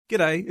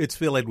G'day, it's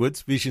Phil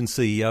Edwards, Vision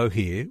CEO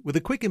here, with a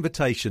quick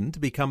invitation to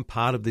become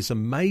part of this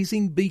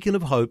amazing beacon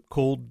of hope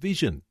called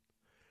Vision.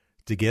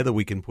 Together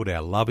we can put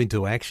our love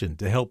into action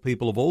to help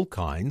people of all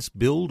kinds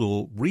build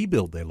or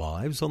rebuild their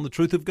lives on the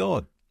truth of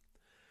God.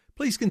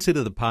 Please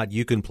consider the part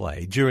you can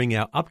play during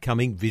our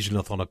upcoming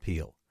Visionathon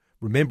appeal,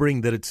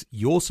 remembering that it's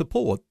your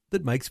support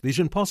that makes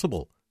Vision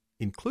possible,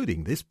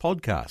 including this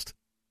podcast.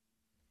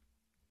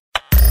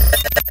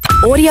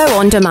 Audio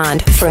on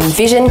demand from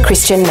Vision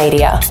Christian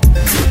Media.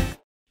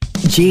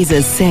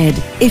 Jesus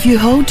said, "If you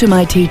hold to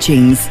my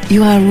teachings,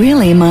 you are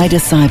really my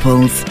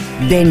disciples.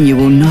 Then you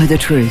will know the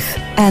truth,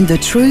 and the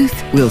truth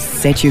will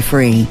set you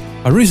free."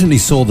 I recently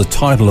saw the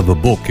title of a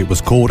book. It was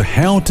called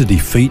How to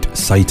Defeat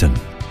Satan.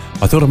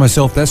 I thought to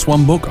myself, that's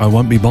one book I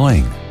won't be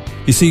buying.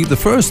 You see, the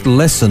first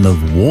lesson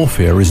of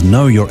warfare is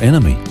know your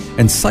enemy.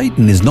 And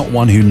Satan is not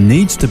one who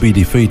needs to be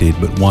defeated,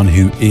 but one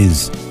who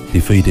is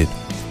defeated.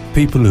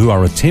 People who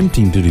are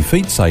attempting to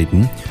defeat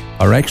Satan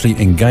are actually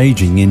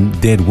engaging in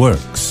dead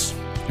works.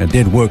 Now,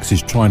 dead works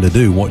is trying to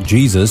do what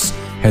Jesus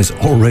has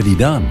already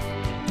done.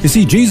 You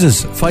see,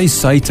 Jesus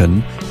faced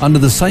Satan under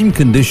the same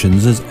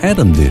conditions as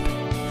Adam did.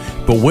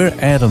 But where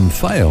Adam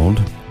failed,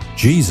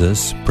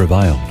 Jesus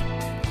prevailed.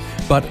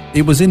 But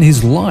it was in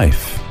his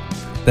life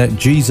that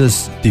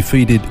Jesus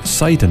defeated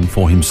Satan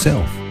for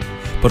himself.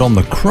 But on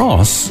the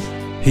cross,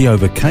 he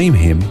overcame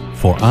him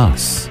for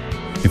us.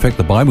 In fact,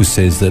 the Bible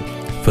says that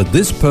for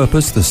this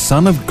purpose, the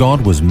Son of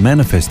God was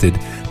manifested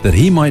that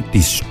he might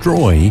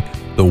destroy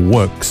the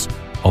works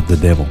of the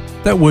devil.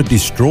 That word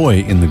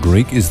destroy in the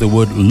Greek is the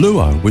word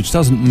luo, which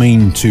doesn't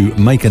mean to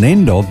make an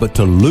end of, but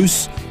to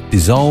loose,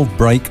 dissolve,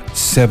 break,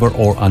 sever,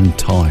 or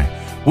untie.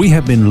 We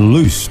have been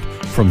loosed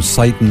from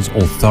Satan's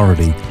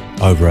authority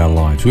over our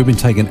lives. We've been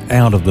taken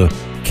out of the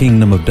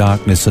kingdom of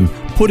darkness and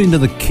put into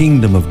the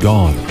kingdom of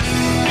God.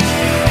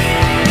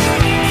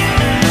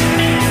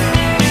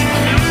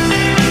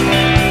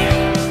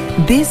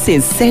 This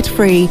is Set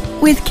Free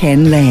with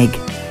Ken Legg.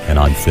 And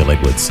I'm Phil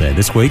Edwards.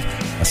 This week,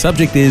 our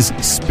subject is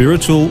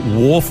spiritual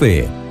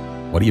warfare.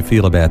 What do you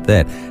feel about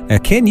that? Now,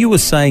 Ken, you were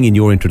saying in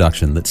your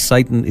introduction that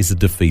Satan is a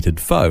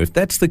defeated foe. If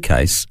that's the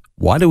case,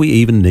 why do we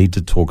even need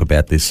to talk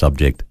about this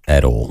subject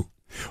at all?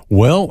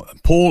 Well,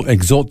 Paul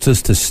exhorts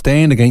us to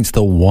stand against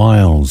the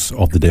wiles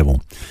of the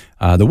devil.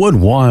 The word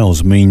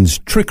wiles means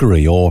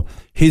trickery or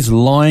his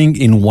lying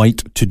in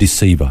wait to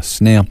deceive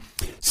us. Now,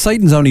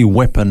 Satan's only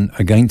weapon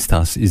against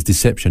us is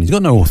deception. He's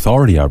got no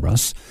authority over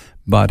us,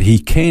 but he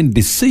can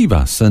deceive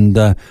us. And,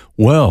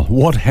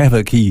 what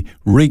havoc he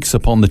wreaks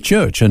upon the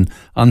church and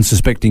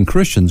unsuspecting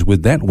Christians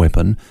with that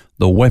weapon,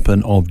 the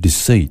weapon of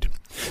deceit.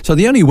 So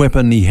the only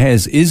weapon he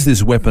has is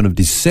this weapon of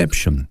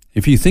deception.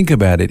 If you think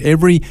about it,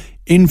 every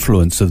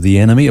influence of the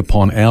enemy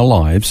upon our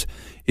lives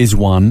is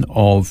one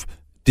of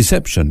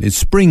deception. It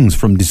springs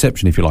from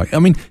deception, if you like. I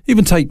mean,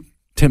 even take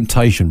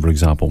temptation, for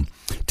example.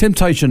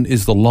 Temptation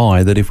is the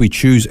lie that if we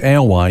choose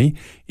our way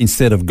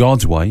instead of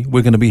God's way,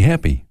 we're going to be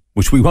happy,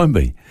 which we won't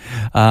be.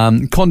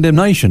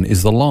 Condemnation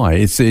is the lie.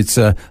 It's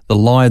the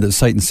lie that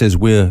Satan says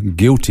we're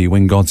guilty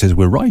when God says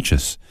we're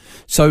righteous.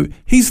 So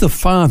he's the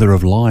father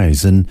of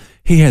lies, and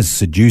he has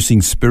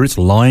seducing spirits,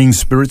 lying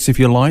spirits, if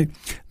you like,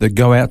 that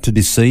go out to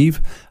deceive.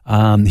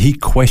 He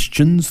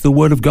questions the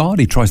word of God.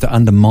 He tries to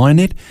undermine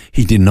it.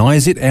 He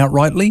denies it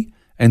outrightly,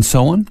 and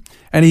so on.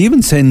 And he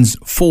even sends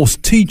false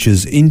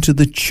teachers into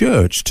the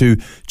church to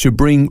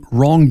bring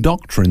wrong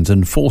doctrines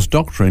and false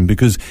doctrine,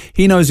 because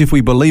he knows if we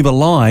believe a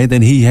lie,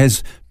 then he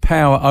has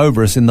power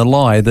over us in the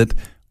lie that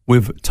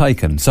we've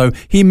taken. So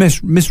he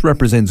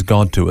misrepresents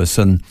God to us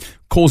and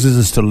causes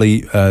us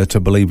to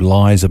believe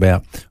lies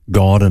about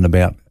God and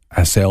about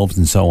ourselves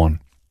and so on.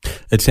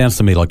 It sounds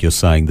to me like you're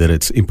saying that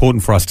it's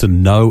important for us to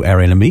know our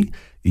enemy.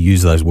 You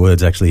use those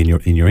words actually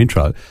in your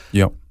intro.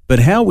 Yep. But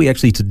how are we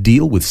actually to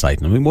deal with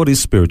Satan? I mean, what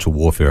is spiritual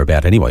warfare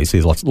about anyway? You see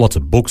there's lots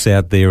of books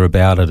out there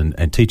about it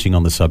and teaching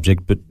on the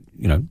subject, but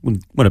you know,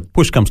 when a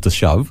push comes to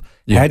shove,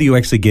 how do you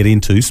actually get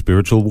into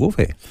spiritual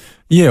warfare?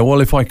 Yeah, well,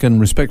 if I can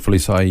respectfully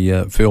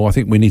say, Phil, I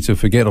think we need to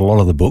forget a lot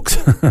of the books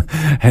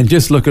and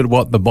just look at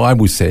what the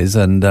Bible says.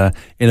 And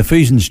in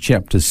Ephesians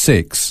chapter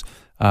 6,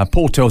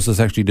 Paul tells us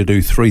actually to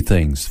do three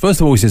things.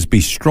 First of all, he says,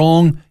 be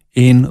strong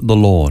in the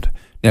Lord.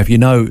 Now, if you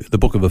know the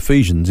book of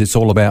Ephesians, it's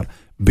all about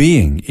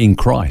being in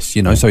Christ,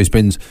 you know. So he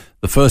spends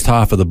the first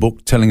half of the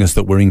book telling us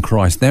that we're in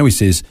Christ. Now he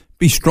says,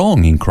 be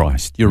strong in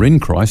Christ. You're in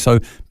Christ, so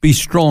be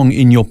strong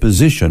in your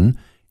position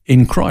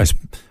in Christ.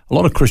 A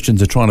lot of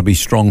Christians are trying to be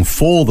strong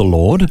for the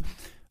Lord.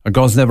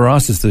 God's never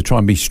asked us to try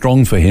and be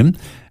strong for him.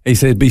 He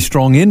said, be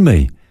strong in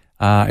me.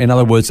 In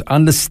other words,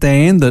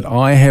 understand that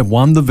I have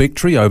won the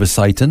victory over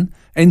Satan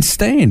and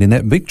stand in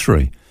that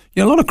victory.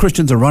 You know, a lot of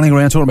Christians are running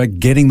around talking about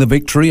getting the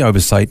victory over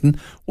Satan.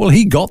 Well,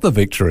 he got the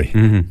victory.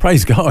 Mm-hmm.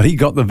 Praise God, he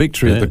got the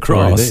victory at the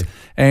cross.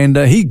 And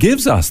he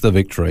gives us the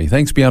victory.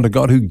 Thanks be unto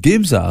God who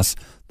gives us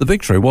the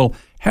victory. Well,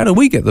 how do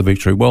we get the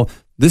victory? Well,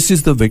 this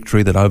is the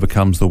victory that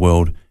overcomes the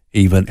world,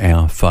 even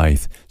our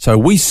faith. So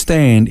we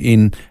stand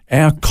in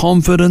our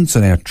confidence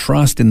and our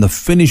trust in the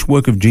finished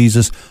work of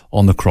Jesus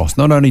on the cross.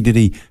 Not only did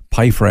he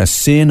pay for our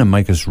sin and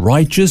make us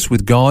righteous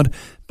with God,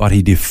 but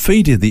he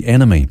defeated the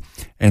enemy.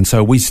 And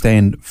so we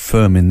stand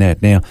firm in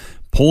that. Now,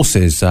 Paul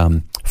says,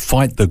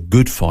 fight the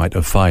good fight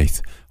of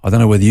faith. I don't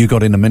know whether you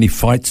got into many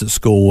fights at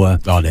school,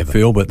 never.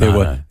 Phil, but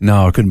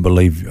no, I couldn't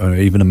believe,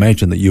 even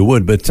imagine that you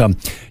would. But,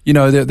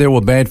 there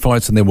were bad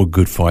fights and there were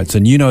good fights.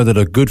 And you know that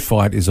a good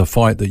fight is a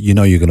fight that you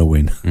know you're going to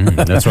win.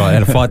 That's right,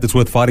 and a fight that's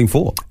worth fighting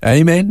for.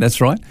 Amen, that's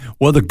right.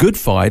 Well, the good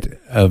fight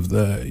of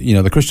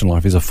the Christian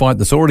life is a fight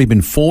that's already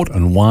been fought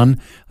and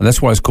won, and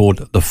that's why it's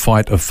called the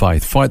fight of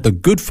faith. Fight the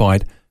good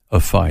fight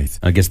of faith.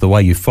 I guess the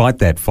way you fight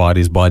that fight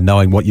is by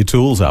knowing what your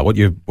tools are, what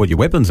your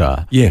weapons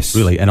are. Yes.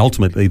 Really, and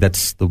ultimately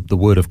that's the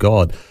Word of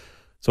God.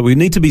 So we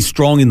need to be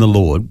strong in the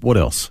Lord. What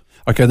else?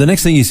 Okay, the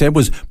next thing he said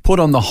was put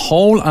on the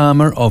whole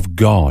armour of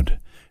God.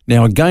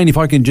 Now again, if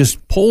I can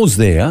just pause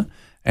there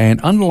and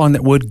underline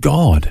that word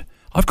God.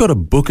 I've got a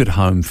book at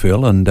home,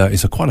 Phil, and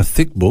it's quite a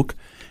thick book,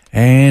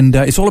 and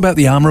it's all about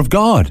the armour of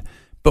God.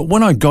 But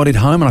when I got it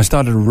home and I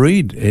started to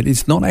read it,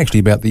 it's not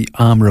actually about the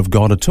armour of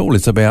God at all.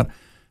 It's about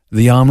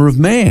the armour of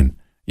man.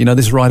 You know,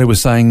 this writer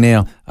was saying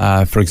now,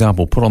 for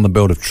example, put on the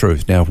belt of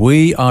truth. Now, if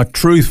we are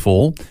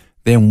truthful,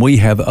 then we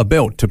have a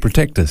belt to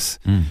protect us.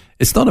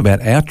 It's not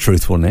about our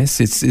truthfulness.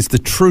 It's the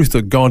truth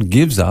that God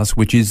gives us,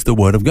 which is the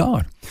Word of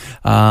God.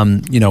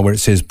 Where it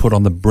says, put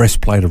on the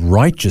breastplate of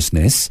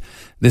righteousness.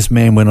 This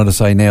man went on to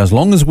say, now, as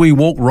long as we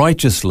walk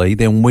righteously,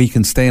 then we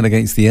can stand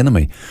against the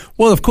enemy.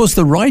 Well, of course,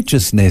 the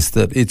righteousness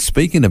that it's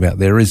speaking about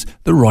there is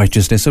the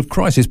righteousness of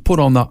Christ. It's put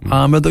on the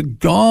armour that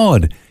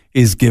God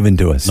is given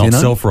to us. Not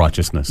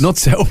self-righteousness. Not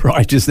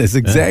self-righteousness,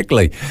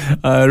 exactly.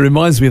 It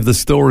reminds me of the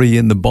story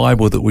in the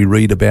Bible that we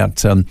read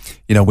about,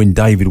 when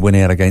David went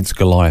out against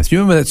Goliath. You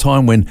remember that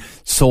time when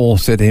Saul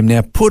said to him,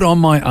 now put on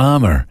my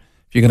armour.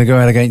 If you're going to go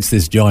out against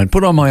this giant,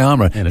 put on my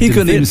armour. He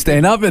couldn't even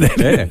stand up in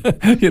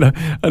it. Yeah.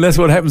 And that's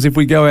what happens if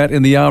we go out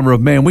in the armour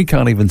of man. We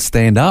can't even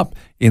stand up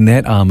in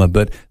that armour.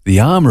 But the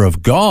armour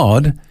of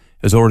God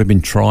has already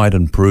been tried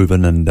and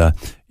proven and,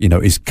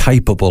 is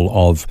capable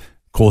of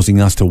causing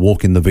us to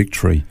walk in the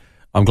victory.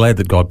 I'm glad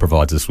that God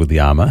provides us with the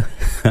armour.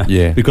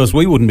 Yeah. Because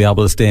we wouldn't be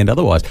able to stand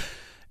otherwise.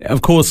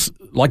 Of course,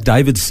 like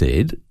David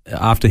said,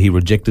 after he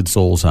rejected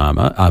Saul's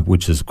armour,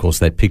 which is, of course,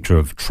 that picture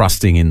of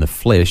trusting in the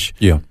flesh,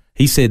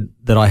 he said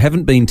that I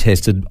haven't been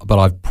tested, but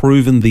I've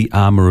proven the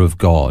armour of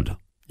God.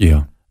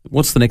 Yeah.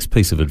 What's the next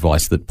piece of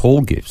advice that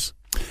Paul gives?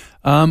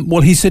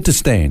 Well, he said to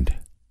stand.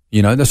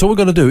 That's all we've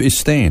got to do is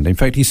stand. In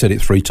fact, he said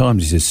it 3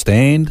 times. He says,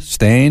 stand,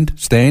 stand,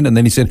 stand. And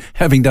then he said,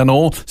 having done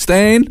all,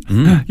 stand,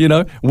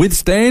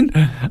 withstand.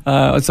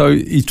 So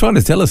he's trying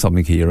to tell us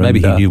something here. Maybe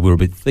he knew we were a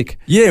bit thick.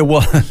 Yeah,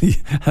 well,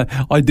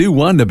 I do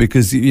wonder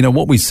because,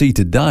 what we see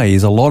today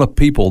is a lot of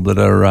people that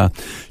are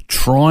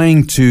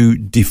trying to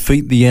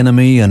defeat the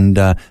enemy and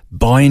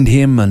bind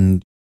him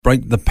and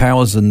break the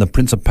powers and the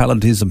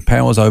principalities and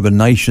powers over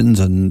nations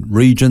and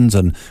regions.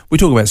 And we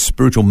talk about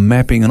spiritual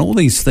mapping and all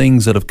these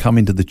things that have come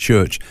into the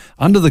church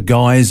under the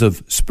guise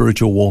of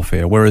spiritual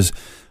warfare. Whereas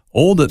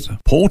all that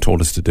Paul taught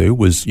us to do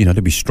was,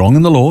 to be strong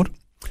in the Lord,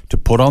 to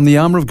put on the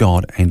armour of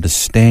God and to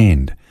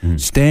stand.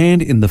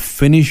 Stand in the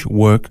finished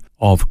work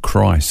of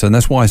Christ. And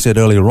that's why I said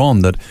earlier on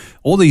that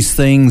all these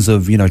things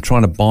of,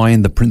 trying to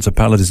bind the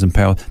principalities and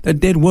power, they're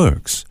dead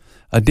works.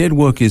 A dead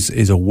work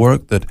is a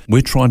work that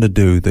we're trying to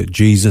do that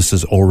Jesus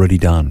has already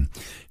done.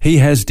 He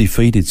has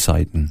defeated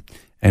Satan,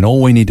 and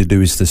all we need to do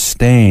is to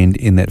stand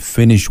in that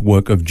finished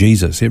work of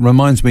Jesus. It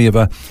reminds me of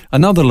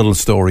another little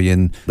story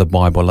in the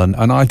Bible, and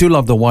I do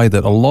love the way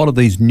that a lot of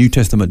these New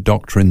Testament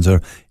doctrines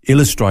are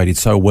illustrated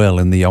so well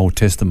in the Old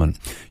Testament.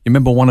 You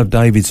remember one of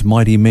David's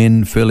mighty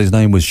men, Phil, his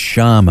name was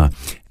Shammah.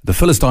 The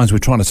Philistines were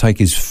trying to take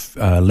his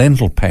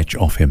lentil patch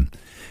off him.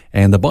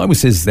 And the Bible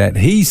says that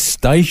he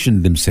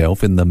stationed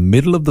himself in the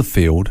middle of the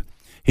field,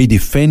 he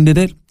defended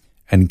it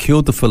and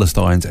killed the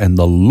Philistines, and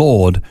the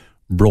Lord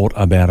brought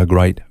about a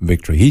great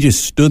victory. He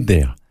just stood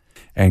there,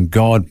 and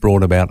God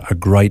brought about a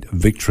great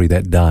victory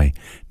that day.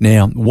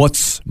 Now,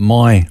 what's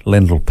my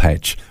lentil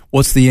patch?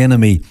 What's the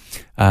enemy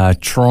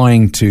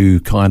trying to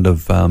kind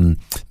of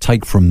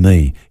take from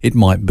me? It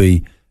might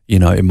be,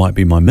 it might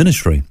be my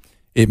ministry.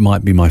 It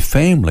might be my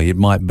family. It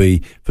might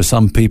be, for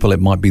some people, it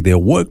might be their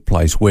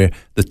workplace, where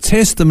the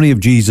testimony of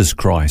Jesus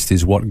Christ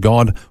is what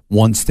God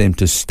wants them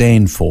to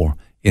stand for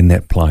in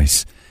that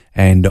place.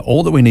 And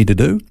all that we need to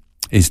do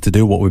is to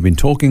do what we've been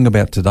talking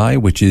about today,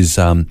 which is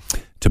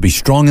to be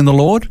strong in the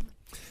Lord,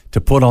 to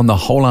put on the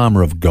whole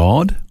armour of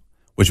God,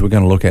 which we're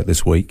going to look at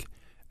this week,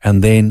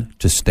 and then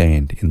to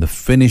stand in the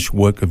finished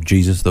work of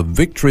Jesus, the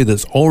victory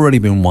that's already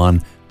been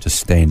won, to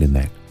stand in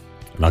that.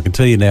 And I can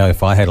tell you now,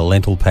 if I had a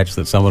lentil patch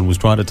that someone was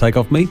trying to take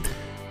off me,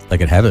 they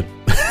could have it.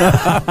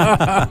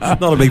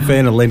 Not a big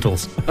fan of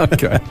lentils.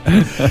 Okay.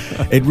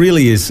 It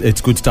really is, it's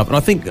good stuff. And I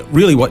think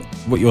really what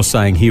you're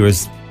saying here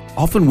is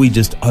often we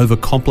just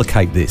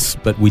overcomplicate this,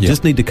 but we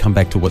just need to come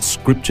back to what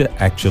Scripture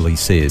actually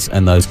says,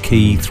 and those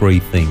key 3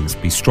 things: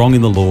 be strong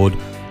in the Lord,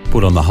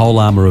 put on the whole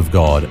armour of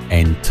God,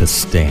 and to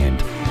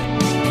stand.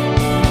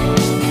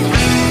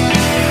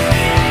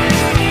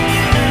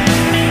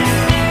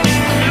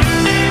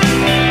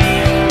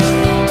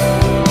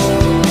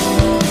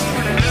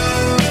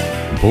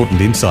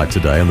 important insight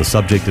today on the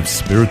subject of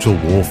spiritual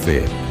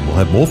warfare. We'll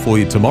have more for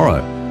you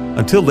tomorrow.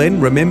 Until then,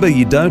 remember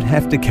you don't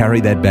have to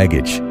carry that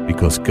baggage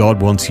because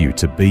God wants you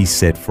to be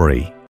set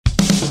free.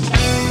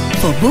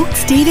 For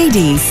books,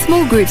 DVDs,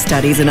 small group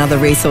studies and other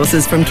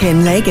resources from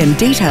Ken Legg and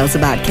details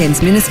about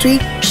Ken's ministry,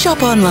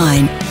 shop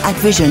online at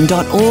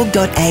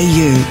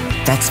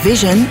vision.org.au. That's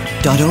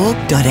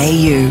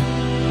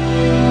vision.org.au.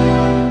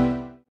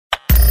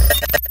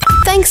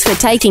 Thanks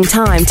for taking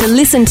time to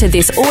listen to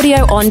this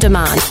audio on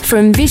demand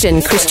from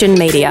Vision Christian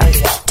Media.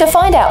 To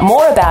find out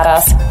more about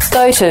us,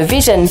 go to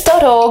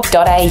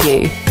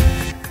vision.org.au.